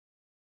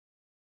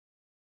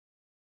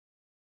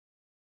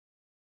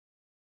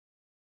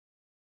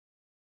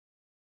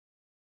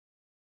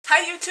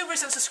Hi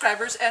YouTubers and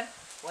subscribers, and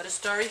what is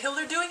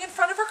Starryhilder doing in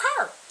front of her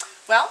car?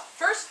 Well,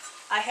 first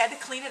I had to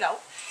clean it out,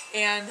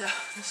 and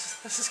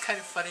this is kind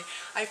of funny.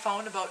 I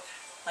found about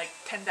like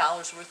 $10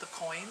 worth of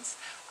coins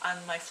on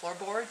my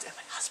floorboards, and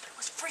my husband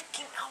was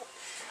freaking out.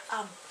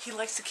 He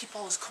likes to keep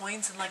all his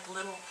coins in like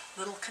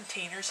little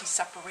containers. He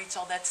separates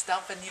all that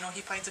stuff, and you know, he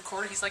finds a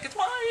quarter, he's like, it's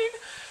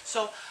mine.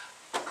 So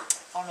I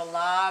found a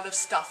lot of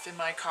stuff in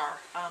my car.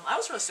 I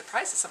was really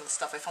surprised at some of the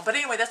stuff I found. But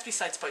anyway, that's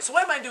besides the point. So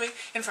what am I doing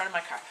in front of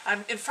my car?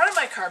 I'm in front of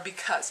my car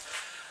because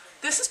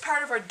this is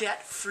part of our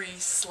debt-free,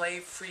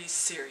 slave-free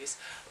series.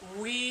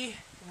 We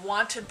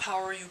want to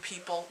empower you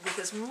people with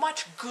as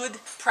much good,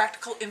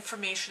 practical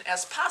information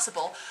as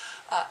possible,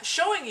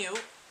 showing you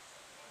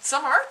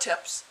some of our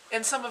tips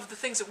and some of the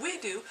things that we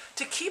do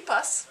to keep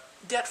us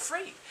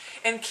debt-free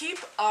and keep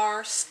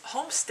our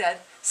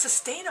homestead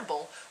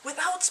sustainable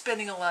without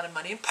spending a lot of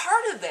money. And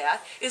part of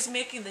that is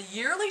making the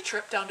yearly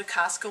trip down to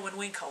Costco and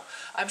Winco.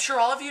 I'm sure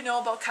all of you know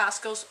about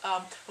Costco's.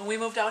 When we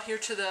moved out here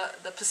to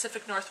the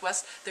Pacific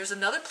Northwest, there's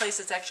another place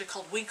that's actually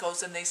called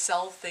Winco's, and they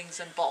sell things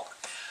in bulk.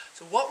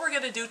 So what we're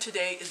going to do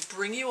today is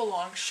bring you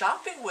along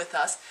shopping with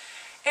us.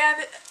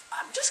 And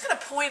I'm just going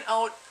to point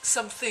out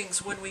some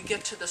things when we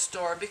get to the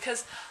store,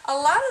 because a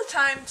lot of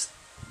times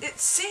it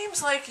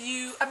seems like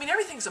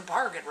everything's a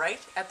bargain,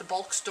 right, at the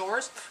bulk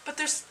stores, but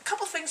there's a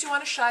couple things you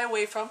want to shy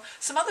away from,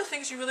 some other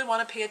things you really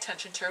want to pay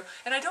attention to,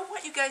 and I don't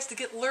want you guys to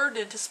get lured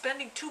into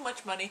spending too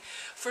much money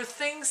for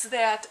things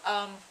that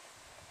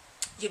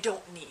you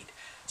don't need.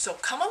 So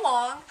come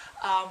along.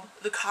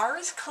 The car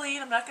is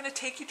clean. I'm not going to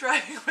take you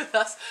driving with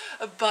us,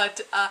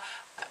 but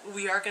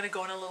we are going to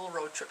go on a little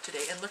road trip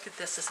today. And look at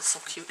this. This is so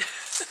cute.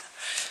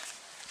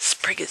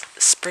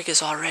 Sprig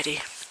is all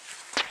ready.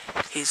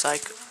 He's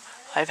like,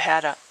 I've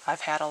had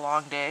a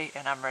long day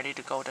and I'm ready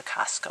to go to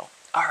Costco.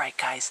 All right,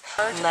 guys,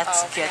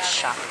 let's get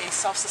shopping. A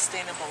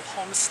self-sustainable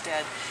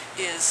homestead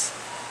is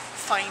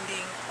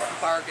finding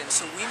bargains.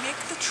 So we make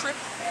the trip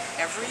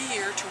every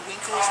year to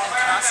Winco's and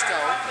Costco,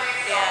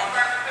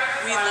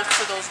 and we look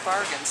for those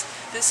bargains.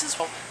 This is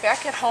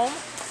back at home.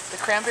 The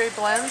cranberry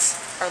blends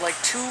are like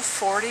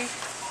 $2.40.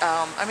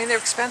 They're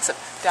expensive,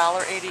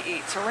 $1.80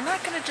 each. So we're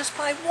not going to just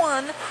buy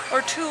one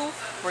or two.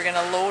 We're going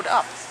to load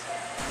up.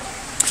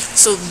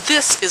 So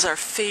this is our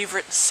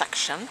favorite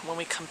section when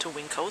we come to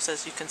Winco's.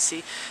 As you can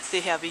see, they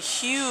have a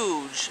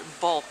huge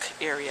bulk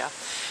area.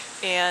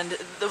 And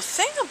the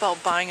thing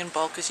about buying in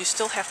bulk is you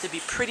still have to be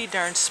pretty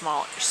darn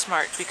smart,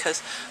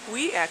 because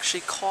we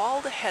actually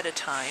called ahead of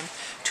time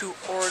to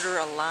order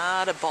a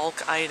lot of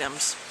bulk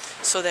items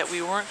so that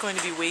we weren't going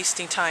to be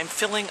wasting time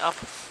filling up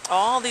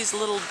all these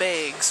little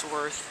bags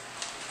worth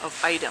of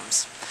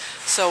items.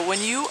 So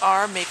when you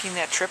are making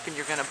that trip and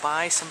you're going to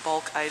buy some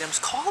bulk items,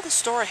 call the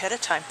store ahead of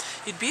time.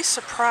 You'd be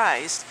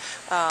surprised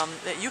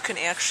that you can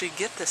actually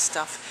get this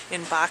stuff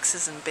in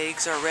boxes and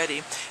bags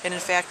already. And in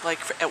fact, like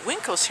at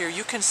Winco's here,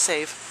 you can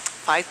save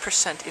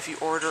 5% if you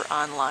order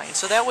online.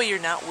 So that way you're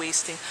not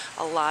wasting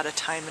a lot of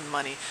time and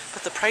money.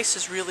 But the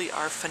prices really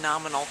are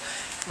phenomenal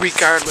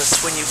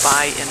regardless when you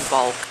buy in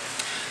bulk.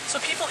 So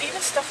people,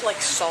 even stuff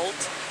like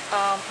salt,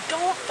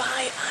 don't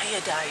buy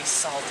iodized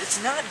salt. It's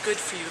not good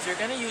for you. If you're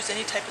going to use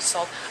any type of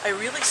salt, I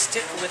really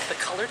stick with the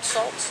colored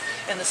salts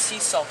and the sea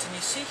salt. And you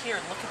see here,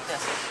 look at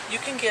this. You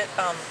can get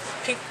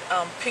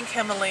pink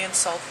Himalayan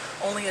salt,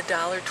 only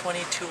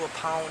 $1.22 a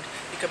pound.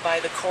 You could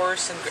buy the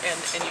coarse and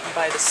you can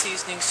buy the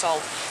seasoning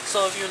salt.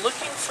 So if you're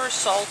looking for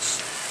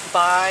salts,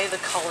 buy the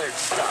colored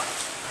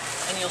stuff.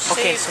 And you'll save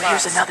Okay, so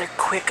lots. here's another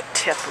quick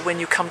tip when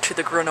you come to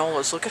the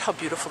granolas. Look at how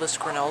beautiful this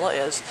granola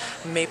is.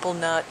 Maple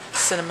nut,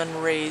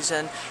 cinnamon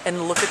raisin,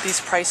 and look at these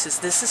prices.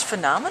 This is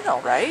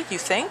phenomenal, right? You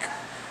think?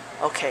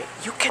 Okay,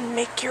 you can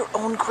make your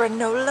own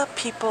granola,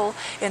 people,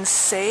 and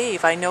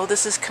save. I know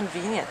this is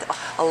convenient.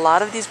 A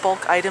lot of these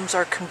bulk items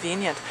are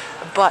convenient,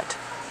 but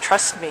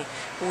trust me,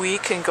 we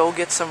can go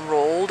get some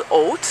rolled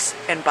oats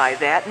and buy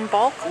that in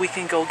bulk. We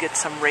can go get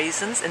some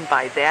raisins and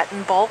buy that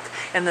in bulk,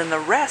 and then the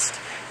rest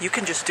you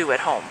can just do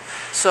at home.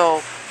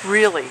 So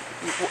really,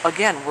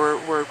 again,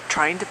 we're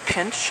trying to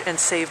pinch and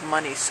save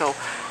money. So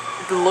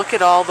look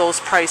at all those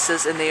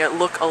prices and they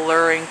look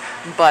alluring,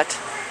 but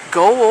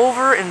go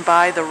over and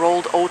buy the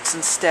rolled oats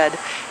instead,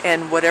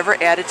 and whatever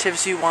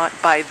additives you want,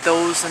 buy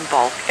those in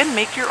bulk and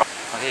make your own.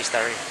 Okay,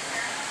 Starry.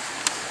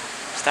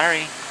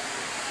 Starry.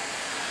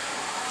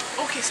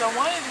 Okay, so I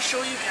wanted to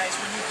show you guys,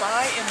 when you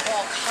buy in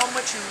bulk, how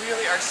much you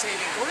really are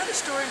saving. Go to the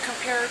store and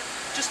compare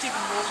just even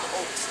rolled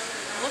oats.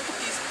 Look at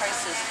these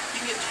prices. You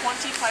can get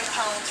 25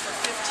 pounds for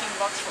 15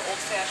 bucks for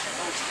old-fashioned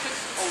oats.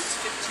 Oats,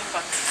 15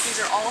 bucks.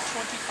 These are all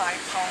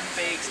 25-pound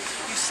bags.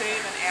 You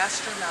save an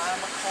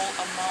astronomical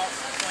amount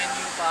when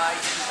you buy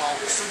in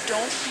bulk. So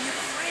don't be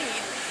afraid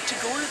to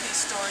go to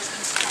these stores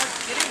and start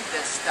getting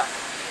this stuff.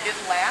 It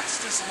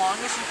lasts as long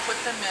as you put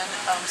them in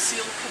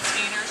sealed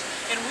containers.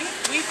 And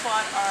we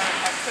bought our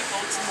quick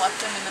oats and left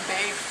them in the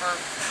bag for,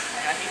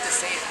 I hate to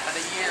say it, but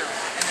a year,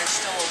 and they're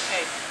still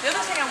okay. The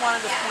other thing I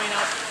wanted to point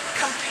out,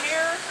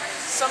 compare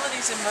some of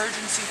these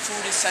emergency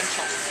food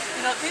essentials.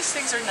 You know, these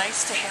things are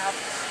nice to have,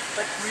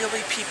 But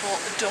really, people,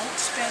 don't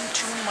spend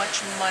too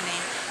much money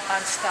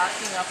on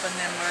stocking up on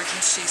the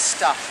emergency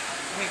stuff.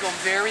 We go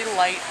very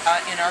light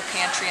in our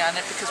pantry on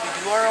it because we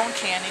do our own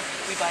canning.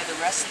 We buy the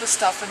rest of the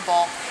stuff in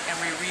bulk and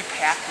we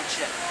repackage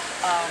it.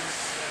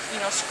 You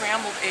know,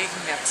 scrambled egg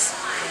mix.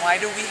 And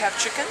why do we have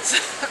chickens?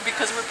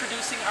 Because we're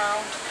producing our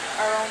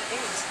own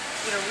eggs.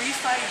 You know,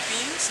 refried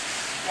beans.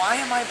 Why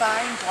am I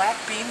buying black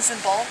beans in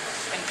bulk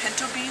and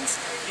pinto beans?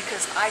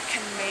 Because I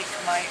can make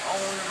my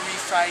own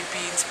refried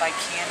beans by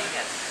canning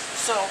it.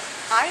 So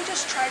I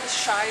just try to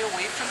shy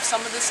away from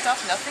some of this stuff.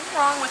 Nothing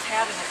wrong with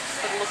having it,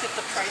 but look at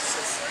the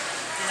prices.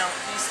 You know,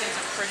 these things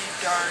are pretty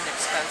darn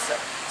expensive.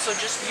 So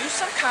just use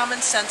some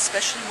common sense,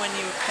 especially when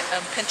you're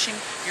pinching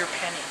your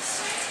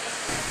pennies.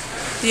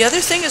 The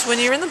other thing is when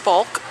you're in the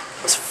bulk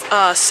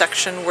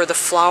section where the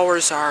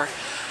flours are,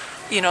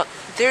 you know,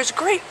 there's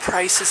great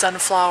prices on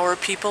flour.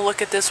 People,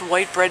 look at this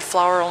white bread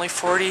flour, only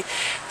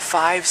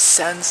 45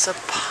 cents a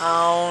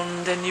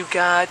pound, and you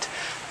got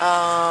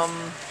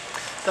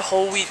the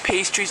whole wheat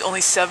pastries,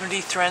 only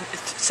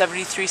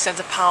 73 cents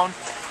a pound.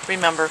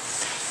 Remember,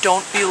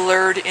 don't be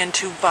lured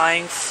into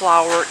buying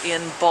flour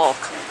in bulk.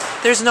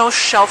 There's no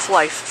shelf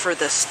life for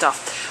this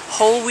stuff.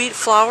 Whole wheat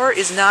flour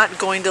is not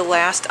going to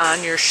last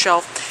on your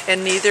shelf,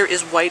 and neither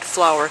is white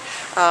flour.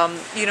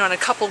 You know, in a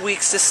couple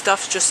weeks, this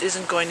stuff just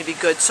isn't going to be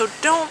good. So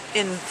don't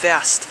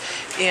invest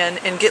in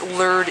and get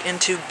lured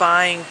into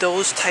buying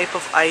those type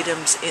of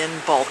items in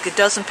bulk. It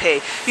doesn't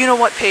pay. You know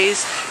what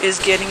pays is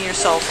getting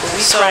yourself a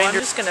wheat grinder. I'm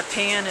just going to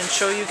pan and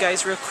show you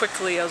guys real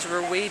quickly as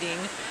we're waiting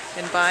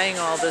and buying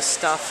all this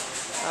stuff.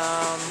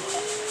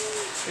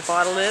 We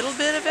bought a little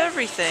bit of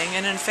everything,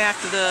 and in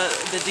fact the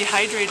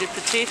dehydrated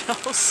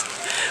potatoes,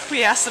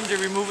 we asked them to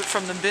remove it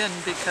from the bin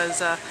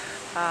because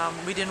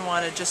we didn't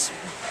want to just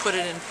put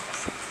it in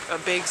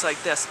bags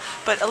like this.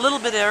 But a little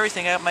bit of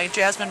everything. I got my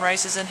jasmine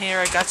rice is in here.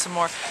 I got some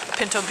more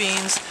pinto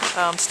beans,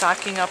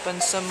 stocking up on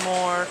some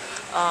more,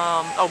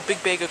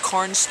 big bag of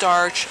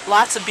cornstarch,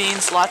 lots of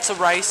beans, lots of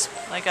rice.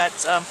 I got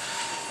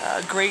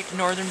great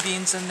northern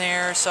beans in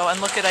there. So, and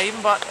look at, I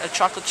even bought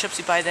chocolate chips.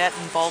 You buy that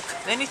in bulk.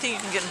 Anything you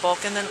can get in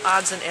bulk, and then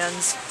odds and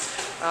ends.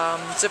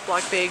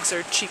 Ziploc bags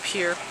are cheap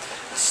here.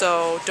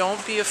 So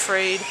don't be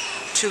afraid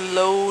to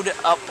load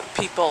up,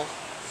 people.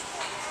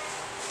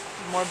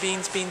 More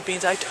beans,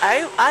 beans.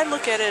 I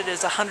look at it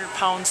as 100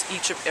 pounds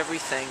each of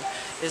everything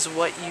is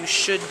what you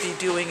should be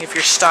doing if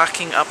you're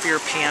stocking up your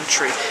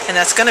pantry. And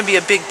that's going to be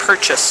a big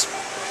purchase,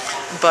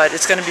 but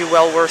it's going to be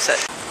well worth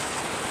it.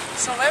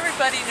 So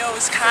everybody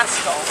knows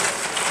Costco,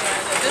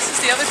 and this is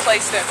the other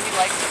place that we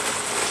like to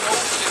go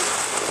to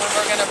when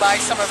we're going to buy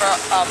some of our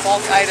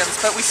bulk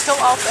items. But we still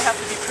also have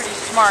to be pretty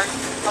smart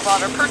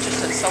about our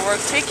purchases. So we'll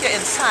take you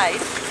inside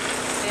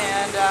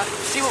and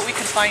see what we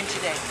can find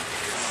today.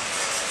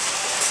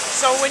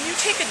 So when you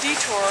take a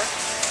detour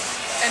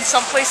in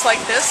some place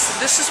like this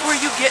is where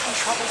you get in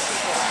trouble,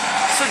 people.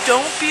 So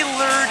don't be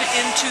lured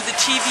into the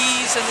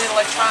TVs and the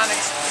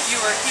electronics. You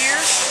are here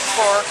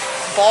for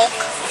bulk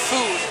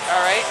food,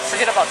 all right?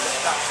 Forget about this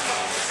stuff.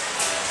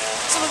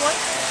 So the one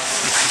thing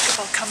I like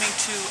about coming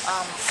to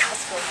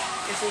Costco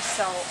is they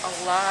sell a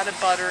lot of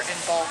butter in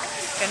bulk.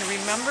 And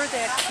remember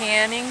that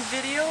canning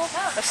video?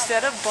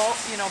 Instead of bulk,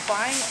 you know,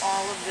 buying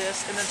all of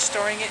this and then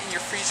storing it in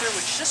your freezer,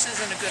 which just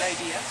isn't a good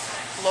idea.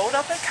 Load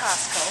up at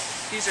Costco.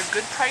 These are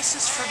good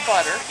prices for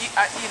butter.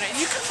 You know,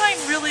 you can find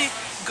really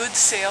good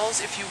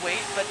sales if you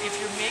wait, but if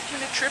you're making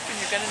a trip and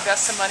you're going to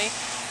invest some money,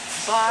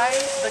 buy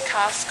the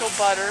Costco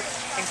butter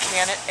and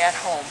can it at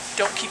home.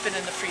 Don't keep it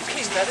in the freezer.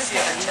 Okay, another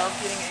thing I love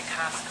getting at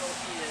Costco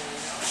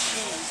is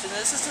cheese. And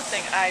this is the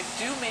thing, I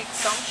do make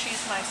some cheese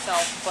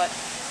myself, but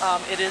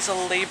it is a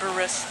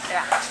laborious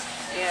act.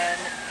 And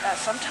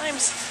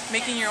sometimes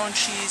making your own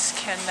cheese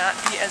cannot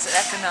be as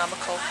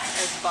economical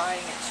as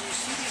buying it. So you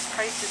see these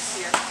prices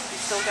here. You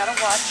still got to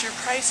watch your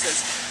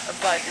prices.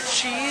 But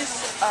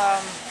cheese,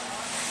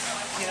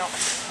 you know,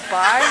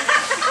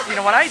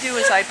 what I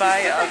do is I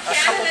buy a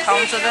couple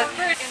pounds of it.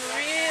 And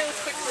real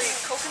quickly,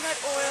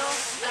 coconut oil.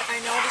 I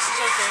know this is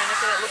organic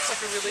and it looks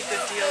like a really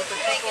good deal, but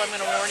people, I'm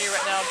going to warn you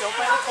right now, don't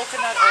buy the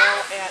coconut oil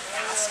at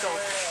Costco.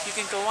 You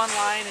can go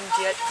online and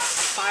get a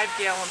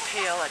 5-gallon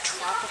pail at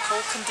Tropical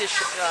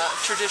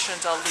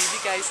Traditions. I'll leave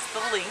you guys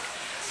the link.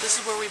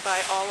 This is where we buy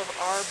all of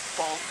our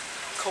bulk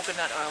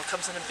coconut oil. It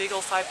comes in a big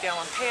old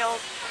 5-gallon pail.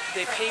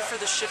 They pay for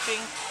the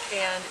shipping,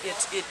 and it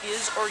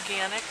is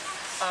organic.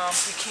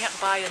 You can't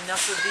buy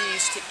enough of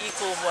these to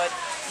equal what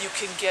you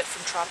can get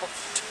from Tropical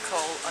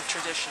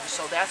Traditions.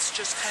 So that's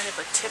just kind of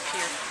a tip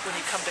here when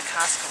you come to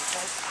Costco.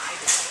 Don't buy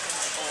the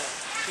coconut oil.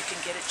 You can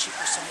get it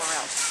cheaper somewhere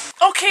else.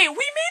 Okay, we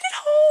made it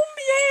home!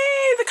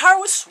 Yay! The car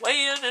was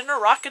swaying and a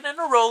rocking and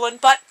a rolling,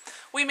 but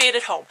we made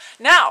it home.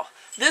 Now,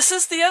 this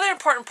is the other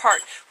important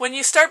part. When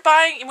you start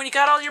buying, when you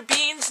got all your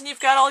beans and you've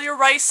got all your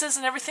rices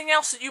and everything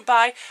else that you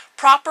buy,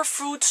 proper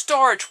food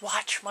storage.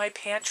 Watch my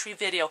pantry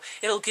video.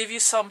 It'll give you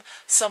some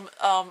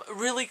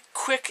really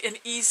quick and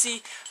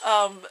easy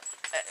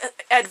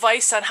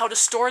advice on how to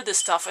store this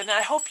stuff, and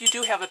I hope you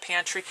do have a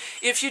pantry.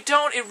 If you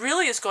don't, it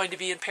really is going to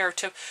be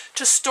imperative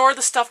to store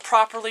the stuff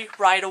properly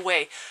right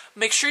away.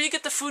 Make sure you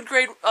get the food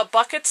grade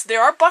buckets.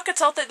 There are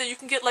buckets out there that you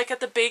can get like at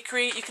the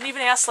bakery. You can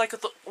even ask like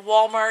at the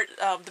Walmart,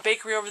 the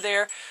bakery over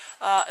there.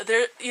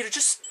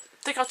 Just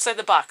think outside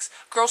the box.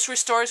 Grocery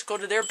stores, go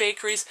to their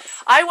bakeries.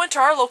 I went to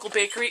our local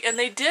bakery and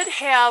they did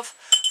have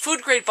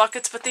food grade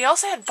buckets, but they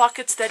also had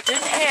buckets that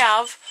didn't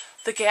have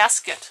the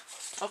gasket.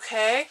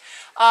 Okay,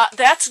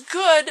 that's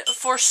good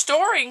for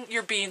storing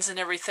your beans and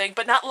everything,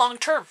 but not long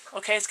term.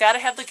 Okay, it's got to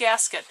have the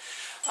gasket.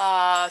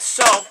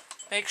 So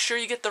make sure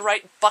you get the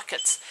right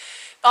buckets.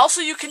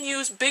 Also, you can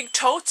use big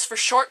totes for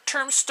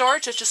short-term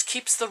storage. It just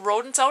keeps the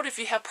rodents out if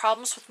you have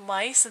problems with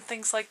mice and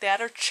things like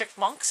that, or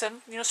chipmunks,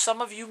 and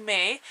some of you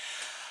may.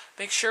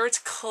 Make sure it's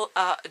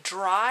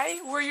dry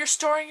where you're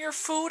storing your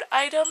food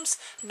items.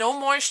 No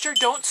moisture.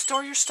 Don't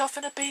store your stuff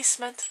in a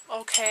basement,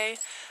 okay?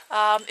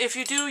 If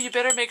you do, you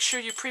better make sure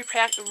you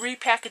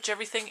repackage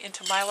everything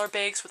into Mylar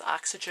bags with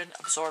oxygen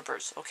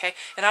absorbers, okay?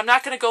 And I'm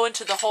not going to go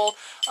into the whole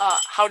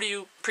how do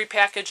you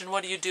prepackage and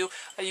what do you do.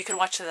 You can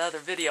watch that other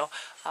video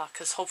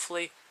because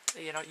hopefully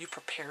you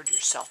prepared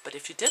yourself. But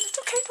if you didn't, it's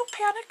okay. Don't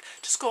panic.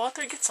 Just go out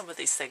there and get some of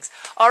these things.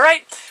 All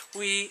right.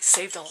 We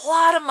saved a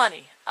lot of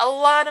money. A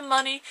lot of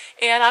money.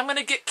 And I'm going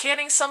to get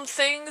canning some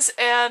things.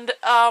 And,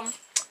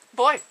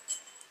 boy,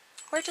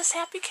 we're just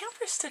happy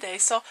campers today.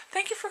 So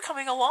thank you for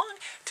coming along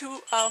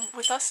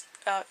with us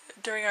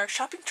during our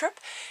shopping trip.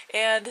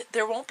 And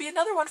there won't be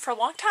another one for a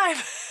long time.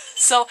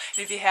 So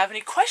if you have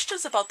any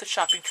questions about the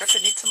shopping trip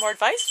and need some more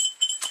advice,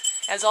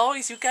 as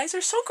always, you guys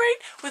are so great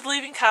with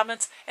leaving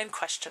comments and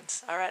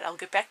questions. All right, I'll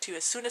get back to you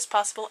as soon as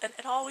possible. And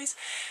always,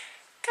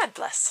 God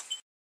bless.